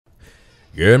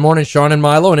Good morning, Sean and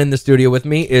Milo, and in the studio with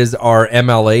me is our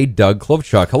MLA, Doug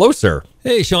Clovechok. Hello, sir.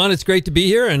 Hey, Sean, it's great to be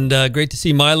here, and great to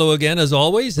see Milo again, as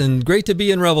always, and great to be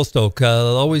in Revelstoke.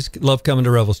 Always love coming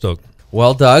to Revelstoke.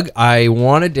 Well, Doug, I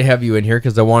wanted to have you in here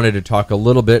because I wanted to talk a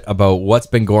little bit about what's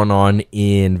been going on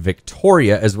in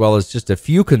Victoria, as well as just a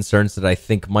few concerns that I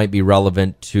think might be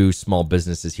relevant to small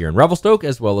businesses here in Revelstoke,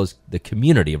 as well as the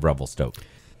community of Revelstoke.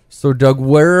 So, Doug,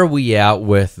 where are we at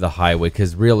with the highway?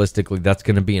 Because realistically, that's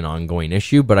going to be an ongoing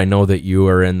issue, but I know that you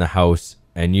are in the House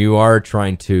and you are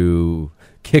trying to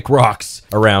kick rocks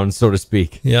around, so to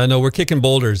speak. Yeah, no, we're kicking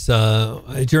boulders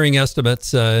during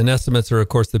estimates, and estimates are, of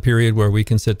course, the period where we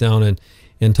can sit down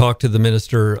and talk to the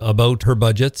minister about her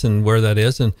budgets and where that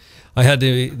is. And I had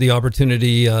the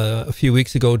opportunity a few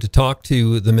weeks ago to talk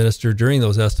to the minister during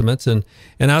those estimates and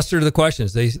asked her the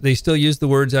questions. They still use the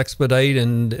words expedite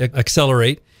and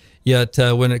accelerate. Yet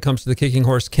when it comes to the Kicking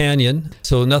Horse Canyon,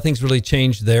 so nothing's really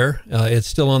changed there. It's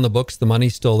still on the books. The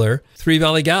money's still there. Three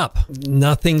Valley Gap,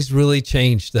 nothing's really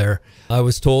changed there. I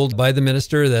was told by the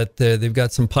minister that they've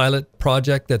got some pilot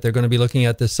project that they're going to be looking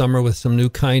at this summer with some new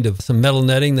kind of some metal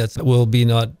netting that will be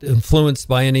not influenced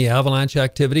by any avalanche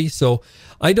activity. So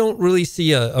I don't really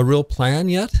see a real plan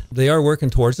yet. They are working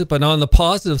towards it. But on the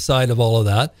positive side of all of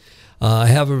that, I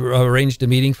have arranged a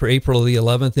meeting for April the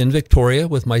 11th in Victoria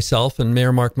with myself and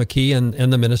Mayor Mark McKee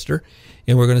and the minister,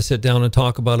 and we're going to sit down and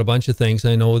talk about a bunch of things.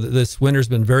 I know that this winter's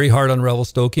been very hard on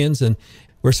Revelstokians, and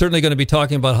we're certainly going to be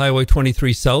talking about Highway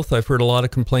 23 South. I've heard a lot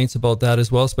of complaints about that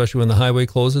as well, especially when the highway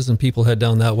closes and people head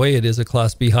down that way. It is a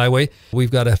Class B highway. We've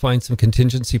got to find some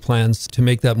contingency plans to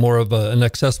make that more of an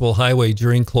accessible highway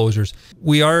during closures.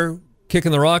 We are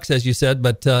kicking the rocks, as you said,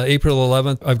 but April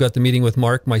 11th, I've got the meeting with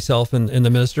Mark, myself, and the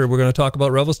minister. We're going to talk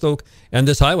about Revelstoke and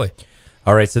this highway.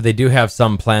 All right, so they do have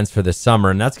some plans for this summer,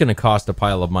 and that's going to cost a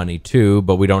pile of money too,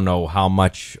 but we don't know how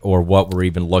much or what we're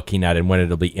even looking at and when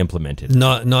it'll be implemented.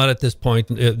 Not at this point.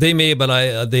 They may,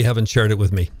 but they haven't shared it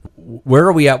with me. Where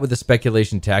are we at with the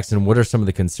speculation tax, and what are some of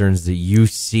the concerns that you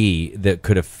see that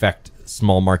could affect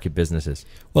small market businesses?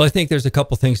 Well, I think there's a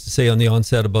couple things to say on the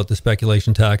onset about the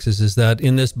speculation taxes is that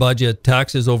in this budget,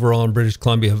 taxes overall in British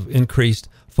Columbia have increased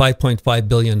 $5.5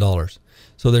 billion.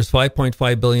 So there's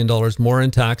 $5.5 billion more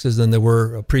in taxes than there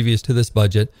were previous to this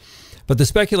budget. But the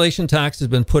speculation tax has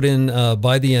been put in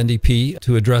by the NDP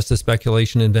to address the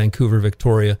speculation in Vancouver,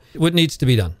 Victoria. What needs to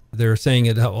be done? They're saying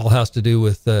it all has to do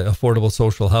with affordable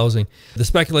social housing. The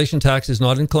speculation tax is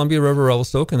not in Columbia River,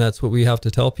 Revelstoke, and that's what we have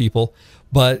to tell people,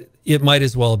 but it might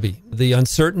as well be. The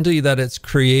uncertainty that it's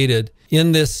created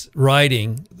in this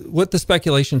riding, what the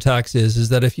speculation tax is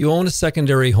that if you own a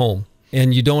secondary home,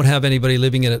 and you don't have anybody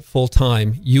living in it full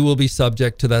time, you will be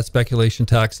subject to that speculation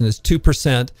tax, and it's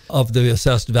 2% of the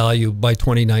assessed value by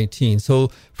 2019. So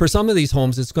for some of these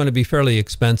homes, it's going to be fairly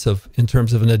expensive in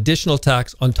terms of an additional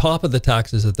tax on top of the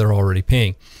taxes that they're already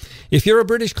paying. If you're a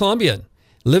British Columbian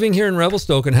living here in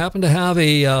Revelstoke and happen to have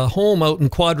a home out in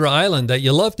Quadra Island that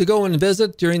you love to go and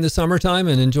visit during the summertime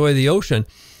and enjoy the ocean,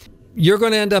 you're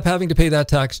going to end up having to pay that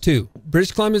tax too.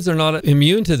 British Columbians are not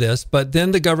immune to this, but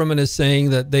then the government is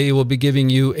saying that they will be giving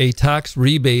you a tax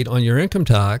rebate on your income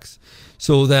tax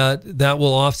so that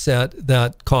will offset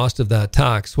that cost of that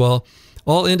tax. Well,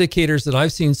 all indicators that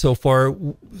I've seen so far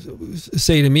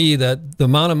say to me that the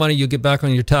amount of money you get back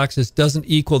on your taxes doesn't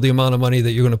equal the amount of money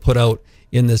that you're going to put out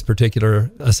in this particular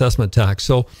assessment tax.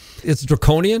 So it's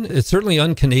draconian. It's certainly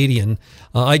un-Canadian.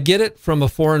 I get it from a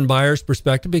foreign buyer's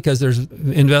perspective because there's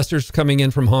investors coming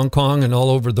in from Hong Kong and all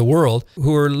over the world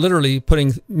who are literally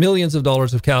putting millions of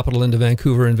dollars of capital into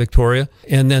Vancouver and Victoria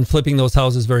and then flipping those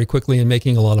houses very quickly and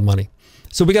making a lot of money.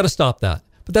 So we got to stop that.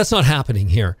 But that's not happening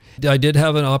here. I did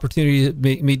have an opportunity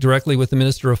to meet directly with the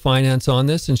Minister of Finance on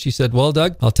this, and she said, well,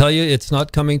 Doug, I'll tell you, it's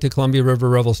not coming to Columbia River,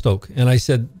 Revelstoke. And I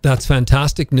said, that's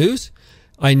fantastic news.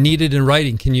 I need it in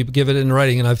writing. Can you give it in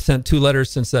writing? And I've sent 2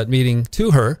 letters since that meeting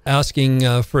to her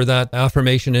asking for that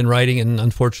affirmation in writing. And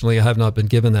unfortunately, I have not been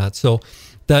given that. So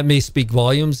that may speak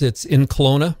volumes. It's in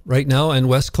Kelowna right now and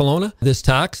West Kelowna, this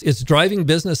tax. It's driving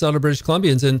business out of British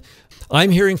Columbians. And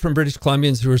I'm hearing from British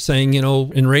Columbians who are saying, you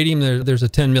know, in Radium, there's a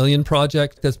 $10 million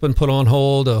project that's been put on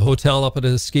hold, a hotel up at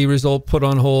a ski resort put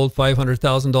on hold,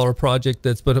 $500,000 project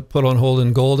that's been put on hold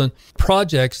in Golden.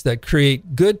 Projects that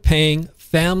create good paying,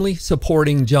 family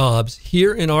supporting jobs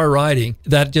here in our riding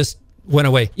that just went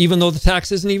away, even though the tax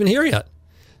isn't even here yet.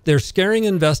 They're scaring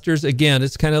investors. Again,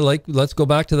 it's kind of like, let's go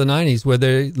back to the 90s where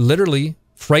they literally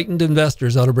frightened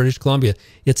investors out of British Columbia.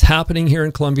 It's happening here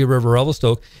in Columbia River,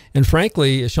 Revelstoke. And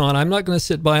frankly, Sean, I'm not going to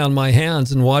sit by on my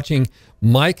hands and watching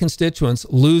my constituents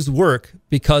lose work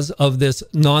because of this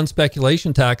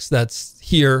non-speculation tax that's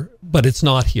here, but it's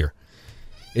not here.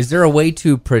 Is there a way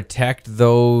to protect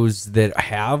those that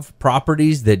have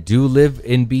properties that do live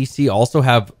in BC, also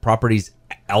have properties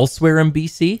elsewhere in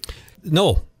BC?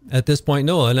 No. At this point,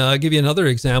 no. And I'll give you another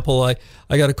example. I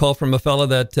got a call from a fella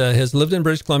that has lived in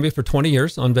British Columbia for 20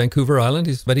 years on Vancouver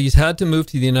Island, but he's had to move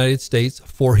to the United States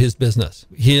for his business.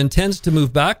 He intends to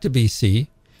move back to BC.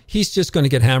 He's just going to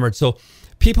get hammered. So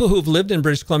people who've lived in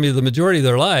British Columbia the majority of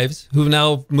their lives, who've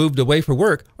now moved away for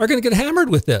work, are going to get hammered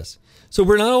with this. So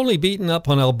we're not only beating up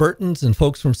on Albertans and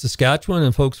folks from Saskatchewan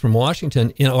and folks from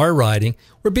Washington in our riding,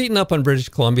 we're beating up on British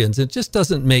Columbians. It just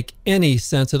doesn't make any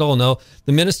sense at all. Now,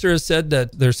 the minister has said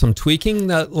that there's some tweaking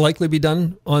that will likely be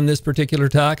done on this particular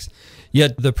tax,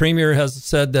 yet the premier has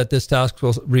said that this tax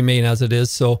will remain as it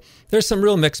is. So there's some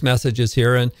real mixed messages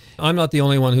here, and I'm not the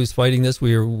only one who's fighting this.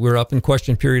 We're up in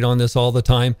question period on this all the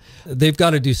time. They've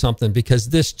got to do something, because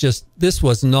this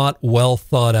was not well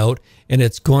thought out, and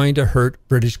it's going to hurt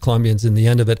British Columbians in the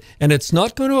end of it. And it's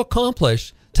not going to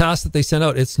accomplish tasks that they sent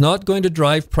out. It's not going to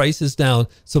drive prices down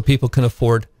so people can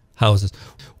afford houses.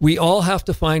 We all have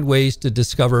to find ways to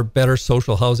discover better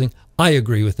social housing. I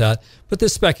agree with that. But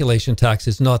this speculation tax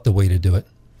is not the way to do it.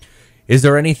 Is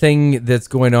there anything that's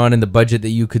going on in the budget that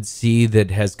you could see that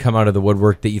has come out of the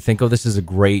woodwork that you think, oh, this is a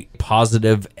great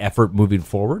positive effort moving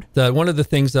forward? One of the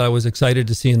things that I was excited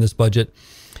to see in this budget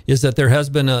is that there has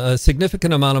been a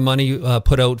significant amount of money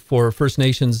put out for First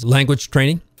Nations language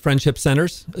training, friendship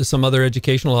centers, some other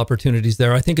educational opportunities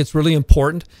there. I think it's really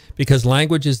important, because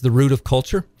language is the root of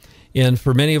culture. And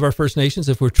for many of our First Nations,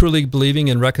 if we're truly believing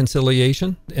in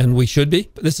reconciliation, and we should be,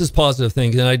 this is positive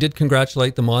things. And I did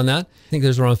congratulate them on that. I think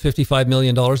there's around $55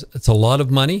 million. It's a lot of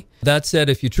money. That said,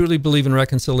 if you truly believe in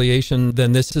reconciliation,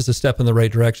 then this is a step in the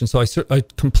right direction. So I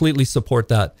completely support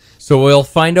that. So we'll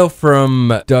find out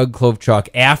from Doug Clovechok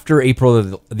after April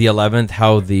the 11th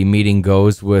how the meeting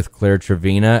goes with Claire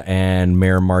Trevina and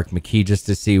Mayor Mark McKee, just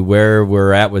to see where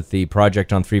we're at with the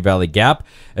project on Three Valley Gap,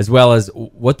 as well as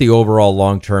what the overall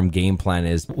long-term game plan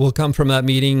is. We'll come from that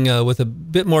meeting with a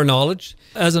bit more knowledge.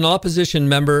 As an opposition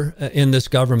member in this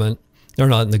government, or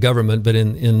not in the government, but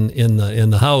in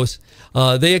the House,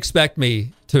 they expect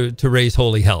me to raise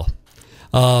holy hell.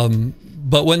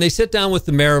 But when they sit down with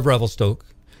the mayor of Revelstoke,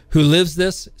 who lives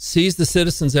this, sees the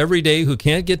citizens every day who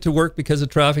can't get to work because of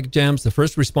traffic jams, the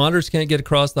first responders can't get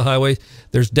across the highway,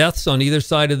 there's deaths on either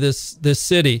side of this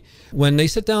city. When they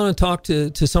sit down and talk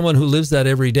to someone who lives that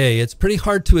every day, it's pretty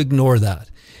hard to ignore that.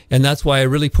 And that's why I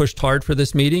really pushed hard for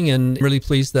this meeting, and really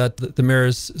pleased that the mayor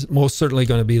is most certainly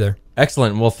going to be there.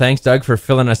 Excellent. Well, thanks, Doug, for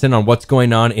filling us in on what's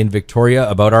going on in Victoria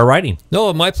about our riding.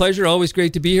 No, my pleasure. Always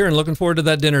great to be here, and looking forward to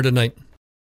that dinner tonight.